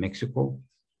Guatemala and Mexico.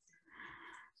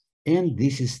 And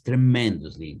this is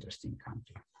tremendously interesting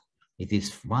country. It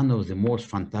is one of the most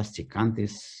fantastic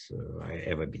countries I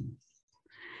ever been.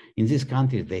 In this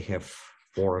country, they have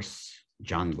forests,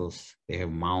 jungles, they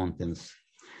have mountains,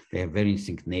 they have very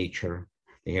distinct nature,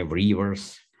 they have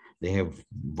rivers, they have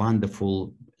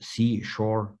wonderful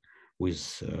seashore with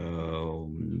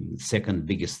second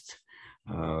biggest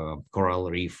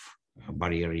coral reef,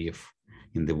 barrier reef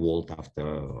in the world after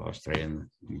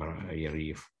Australian barrier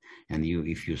reef. And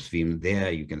if you swim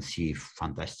there, you can see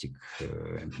fantastic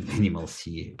animal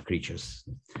sea creatures.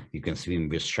 You can swim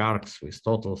with sharks, with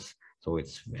turtles. So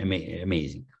it's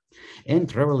amazing. And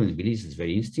travel in Belize is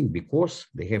very interesting because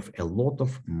they have a lot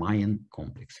of Mayan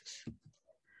complexes.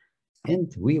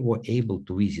 And we were able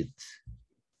to visit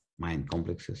Mayan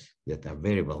complexes that are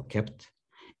very well kept.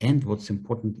 And what's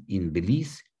important, in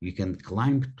Belize, you can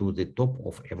climb to the top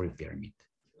of every pyramid.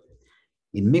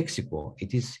 In Mexico,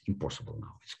 it is impossible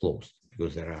now. It's closed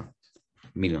because there are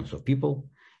millions of people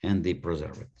and they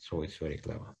preserve it. So it's very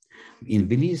clever. In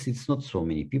Belize, it's not so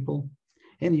many people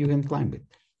and you can climb it.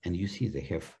 And you see they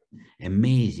have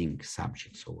amazing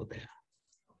subjects over there.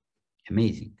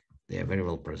 Amazing. They are very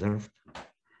well preserved.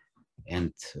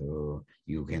 And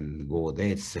you can go there.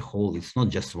 It's it's not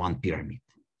just one pyramid.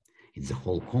 It's a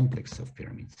whole complex of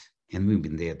pyramids. And we've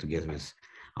been there together with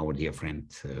our dear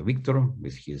friend Victor,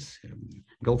 with his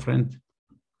girlfriend.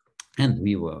 And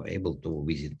we were able to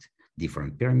visit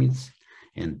different pyramids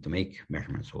and to make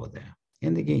measurements over there.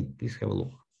 And again, please have a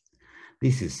look.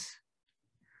 This is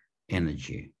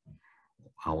energy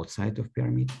outside of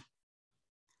pyramid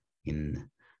in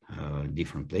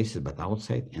different places, but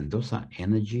outside. And those are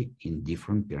energy in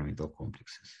different pyramidal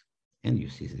complexes. And you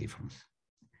see the difference.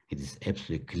 It is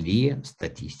absolutely clear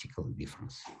statistical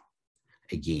difference.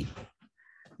 Again,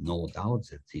 no doubt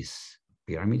that these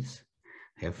pyramids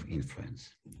have influence.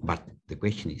 But the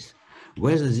question is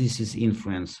whether this is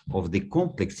influence of the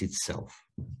complex itself,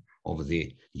 of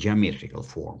the geometrical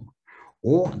form,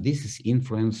 or this is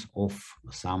influence of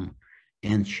some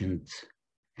ancient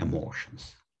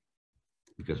emotions.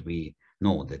 Because we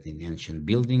know that in ancient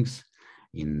buildings,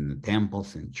 in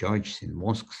temples, in churches, in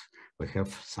mosques, we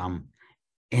have some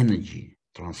energy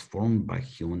transformed by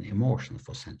human emotion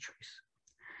for centuries.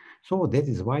 So that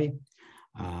is why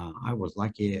I was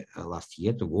lucky last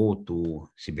year to go to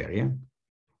Siberia,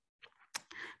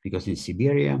 because in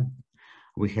Siberia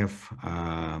we have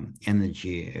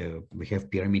we have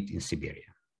pyramid in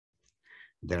Siberia.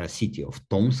 There are city of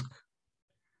Tomsk,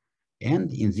 and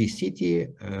in this city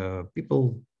people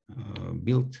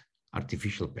built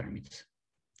artificial pyramids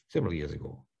several years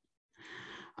ago.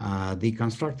 The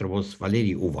constructor was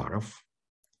Valery Uvarov.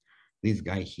 This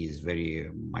guy, he is very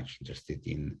much interested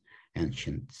in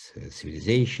ancient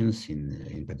civilizations,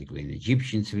 in particular in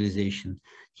Egyptian civilization.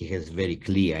 He has very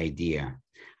clear idea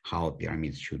how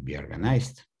pyramids should be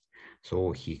organized.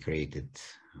 So he created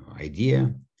idea.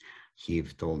 He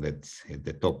told that at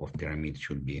the top of pyramid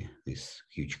should be this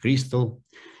huge crystal.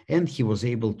 And he was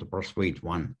able to persuade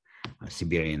one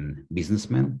Siberian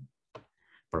businessman,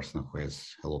 person who has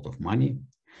a lot of money,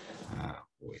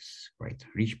 who is quite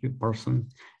rich person,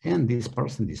 and this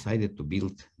person decided to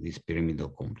build this pyramidal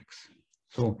complex.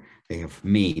 So they have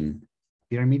main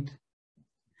pyramid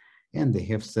and they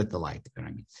have satellite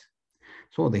pyramids.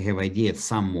 So they have idea at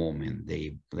some moment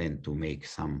they plan to make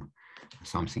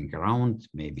something around.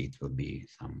 Maybe it will be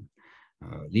some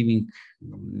living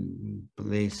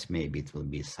place, maybe it will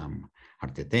be some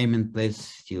entertainment place.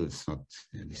 Still it's not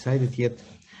decided yet,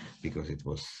 because it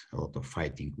was a lot of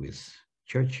fighting with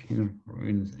church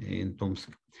in Tomsk.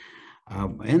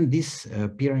 And this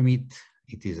pyramid,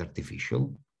 it is artificial.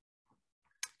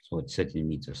 So it's 13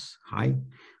 meters high,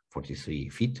 43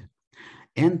 feet.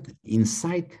 And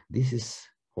inside, this is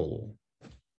hollow.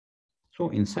 So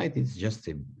inside, it's just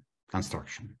a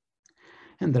construction.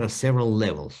 And there are several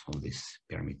levels of this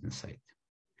pyramid inside.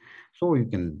 So you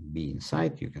can be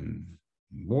inside, you can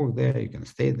walk there, you can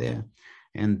stay there.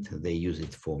 And they use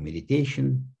it for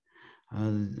meditation.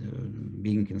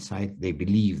 Being inside, they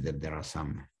believe that there are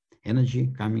some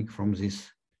energy coming from this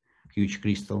huge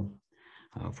crystal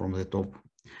from the top.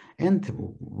 And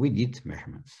we did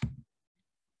measurements.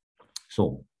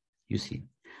 So you see,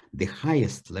 the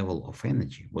highest level of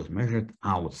energy was measured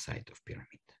outside of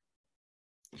pyramid,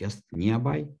 just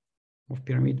nearby of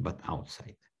pyramid, but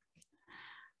outside.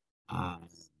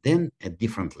 Then at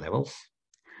different levels,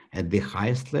 at the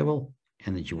highest level,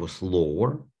 energy was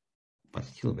lower, but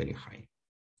still very high,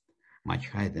 much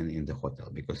higher than in the hotel,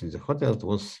 because in the hotel it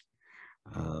was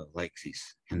like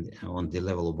this. And on the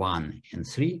level 1 and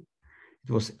 3,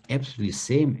 it was absolutely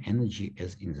same energy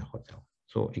as in the hotel.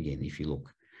 So again, if you look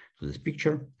to this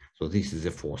picture, so this is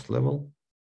the 4th level.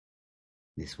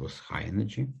 This was high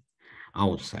energy.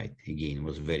 Outside, again,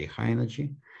 was very high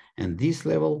energy. And this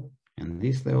level and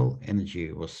this level,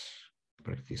 energy was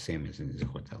practically same as in the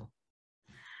hotel.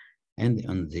 And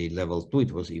on the level 2,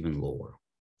 it was even lower.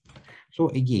 So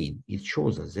again, it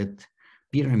shows us that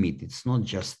pyramid, it's not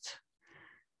just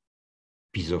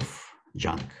piece of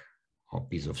junk or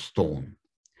piece of stone.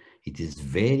 It is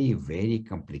very, very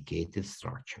complicated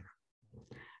structure.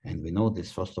 And we know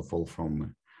this, first of all,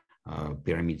 from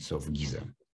pyramids of Giza,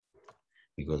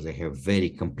 because they have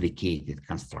very complicated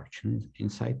construction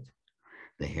inside.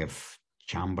 They have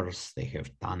chambers, they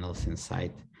have tunnels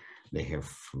inside, they have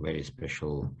very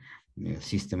special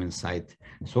system inside.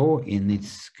 So, and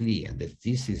it's clear that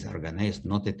this is organized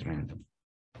not at random.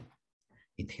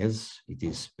 It is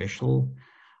special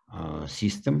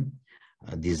system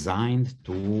designed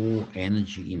to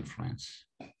energy influence.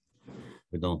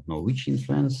 We don't know which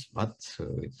influence, but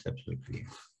it's absolutely clear.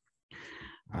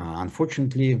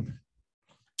 Unfortunately,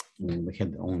 we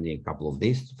had only a couple of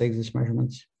days to take these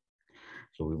measurements,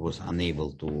 so we was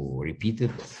unable to repeat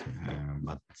it,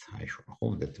 but I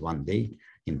hope that one day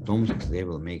in Tomsk they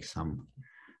will make some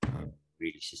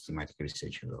really systematic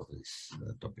research about this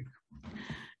topic.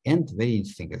 And very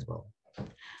interesting as well,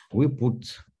 we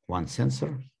put one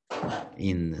sensor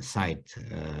inside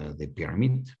the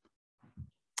pyramid,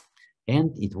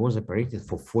 and it was operated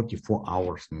for 44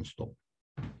 hours non-stop.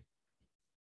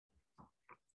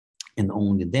 And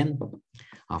only then,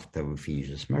 after we finished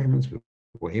these measurements, we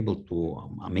were able to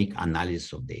make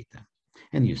analysis of data.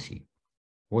 And you see,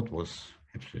 what was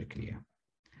absolutely clear.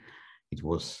 It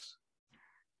was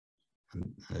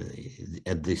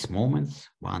at these moments,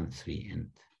 1, 3, and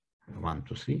 1,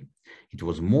 2, 3, it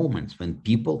was moments when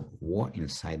people were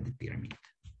inside the pyramid.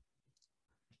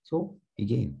 So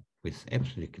again, it's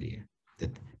absolutely clear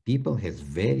that people has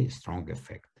very strong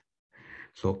effect.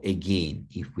 So again,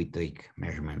 if we take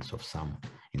measurements of some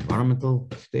environmental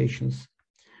situations,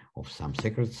 of some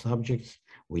sacred subjects,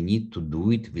 we need to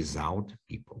do it without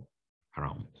people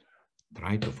around.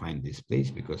 Try to find this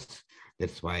place, because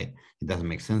that's why it doesn't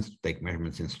make sense to take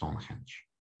measurements in Stonehenge.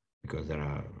 because there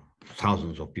are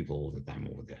thousands of people all the time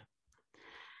over there.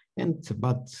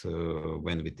 But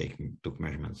when we took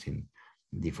measurements in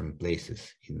different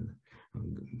places in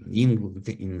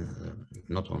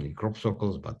not only crop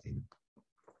circles, but in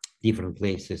different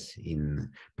places in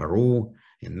Peru,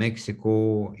 in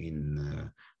Mexico,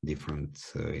 in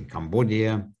in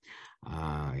Cambodia,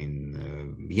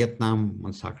 in Vietnam,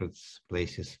 on sacred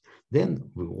places,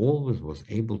 then we always was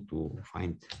able to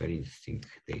find very interesting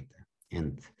data.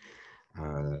 And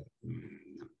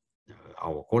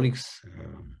our colleagues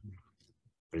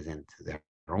present their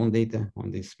own data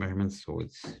on these measurements, so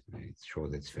it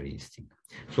shows it's very interesting.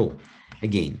 So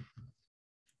again,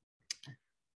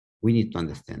 we need to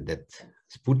understand that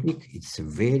Sputnik is a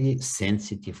very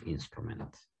sensitive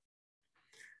instrument.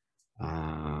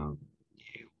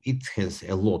 It has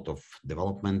a lot of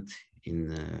development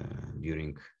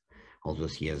during all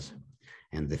those years,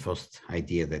 and the first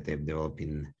idea that they've developed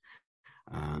in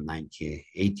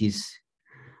 1980s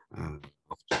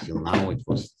up till now, it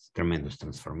was tremendous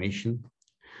transformation.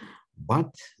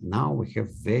 But now we have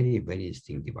very, very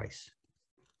distinct device.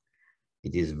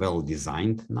 It is well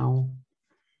designed now.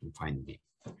 Finally,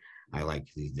 I like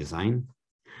this design.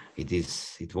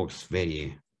 It works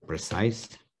very precise.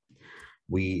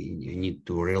 We need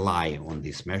to rely on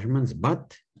these measurements,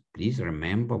 but please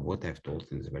remember what I've told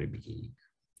in the very beginning.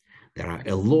 There are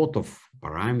a lot of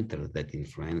parameters that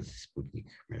influence Sputnik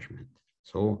measurement.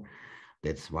 So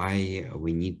that's why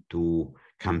we need to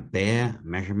compare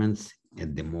measurements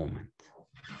at the moment.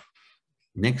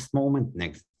 Next moment,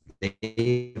 next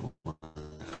day,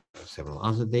 several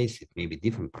other days, it may be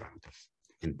different parameters.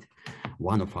 And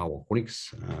one of our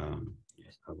colleagues,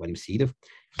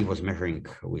 he was measuring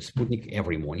with Sputnik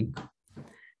every morning,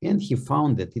 and he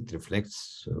found that it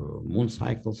reflects moon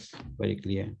cycles very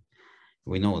clear.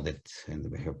 We know that, and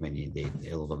we have many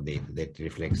data, a lot of data that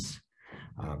reflects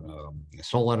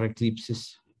solar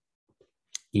eclipses.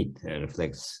 It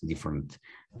reflects different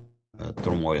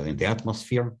turmoil in the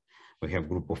atmosphere. We have a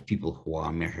group of people who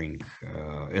are measuring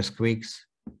earthquakes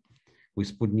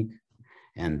with Sputnik,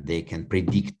 and they can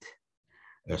predict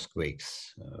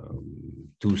earthquakes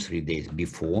 2-3 days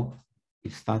before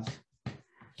it starts.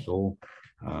 So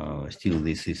still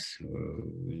this is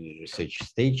research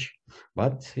stage,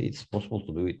 but it's possible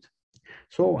to do it.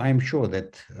 So I'm sure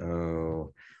that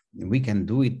we can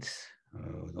do it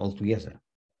all together,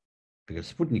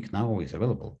 because Sputnik now is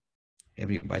available.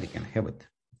 Everybody can have it.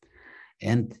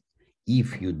 And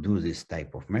if you do this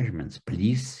type of measurements,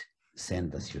 please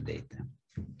send us your data.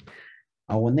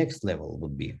 Our next level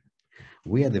would be,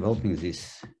 we are developing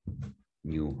this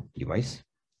new device.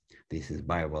 This is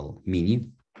BioWell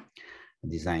Mini,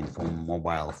 designed for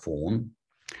mobile phone.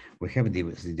 We have the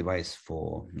device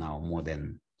for now more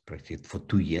than practically for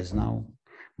 2 years now,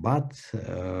 but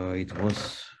it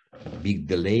was a big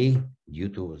delay due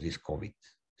to this COVID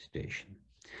situation,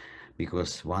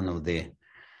 because one of the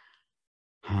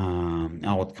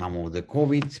outcome of the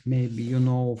COVID, maybe you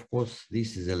know, of course,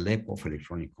 this is a lack of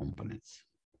electronic components.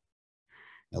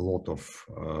 A lot of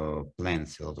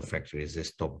plants, a lot of factories, they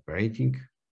stop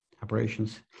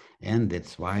operations, and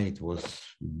that's why it was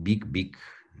big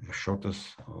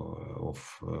shortage of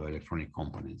electronic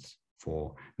components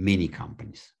for many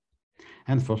companies.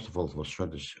 And first of all, it was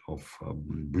shortage of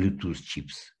Bluetooth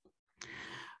chips.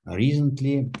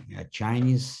 Recently,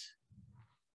 Chinese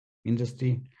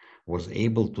industry was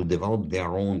able to develop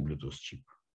their own Bluetooth chip.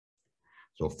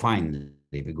 So finally,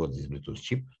 we got this Bluetooth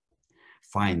chip.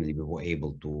 Finally, we were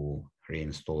able to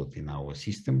reinstall it in our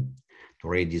system, to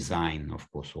redesign, of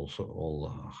course, also all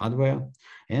hardware.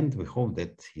 And we hope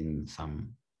that in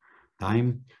some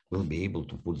time, we'll be able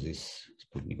to put this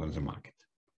Sputnik on the market,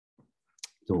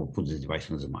 to put this device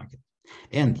on the market.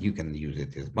 And you can use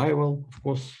it as BioWell, of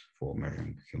course, for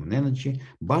measuring human energy,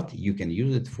 but you can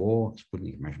use it for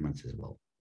Sputnik measurements as well.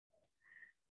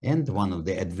 And one of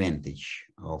the advantage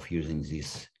of using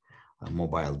this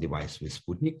mobile device with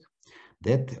Sputnik,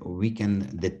 that we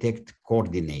can detect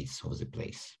coordinates of the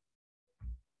place.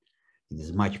 It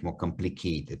is much more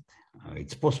complicated.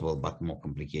 It's possible, but more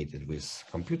complicated with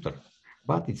computer,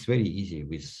 but it's very easy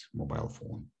with mobile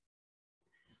phone.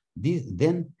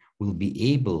 Then we'll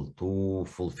be able to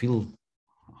fulfill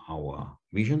our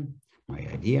vision, my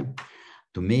idea,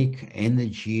 to make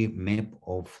energy map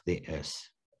of the Earth,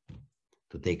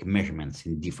 to take measurements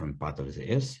in different parts of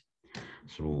the Earth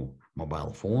through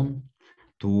mobile phone,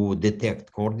 to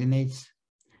detect coordinates,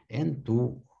 and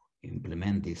to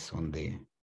implement this on the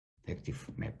active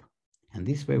map. And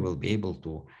this way we'll be able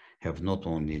to have not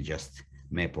only just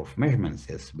map of measurements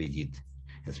as we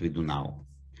do now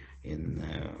in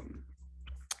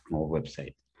our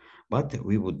website, but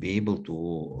we would be able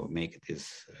to make this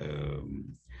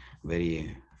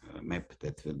very map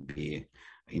that will be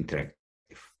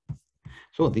interactive.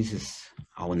 So this is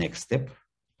our next step,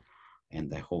 and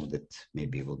I hope that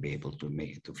maybe we'll be able to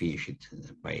finish it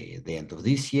by the end of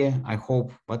this year, I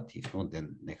hope, but if not,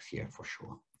 then next year for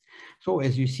sure. So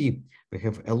as you see, we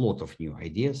have a lot of new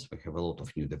ideas, we have a lot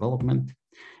of new development,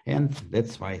 and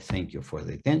that's why thank you for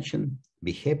the attention.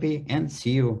 Be happy and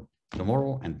see you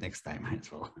tomorrow and next time as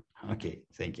well. Okay,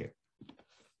 thank you.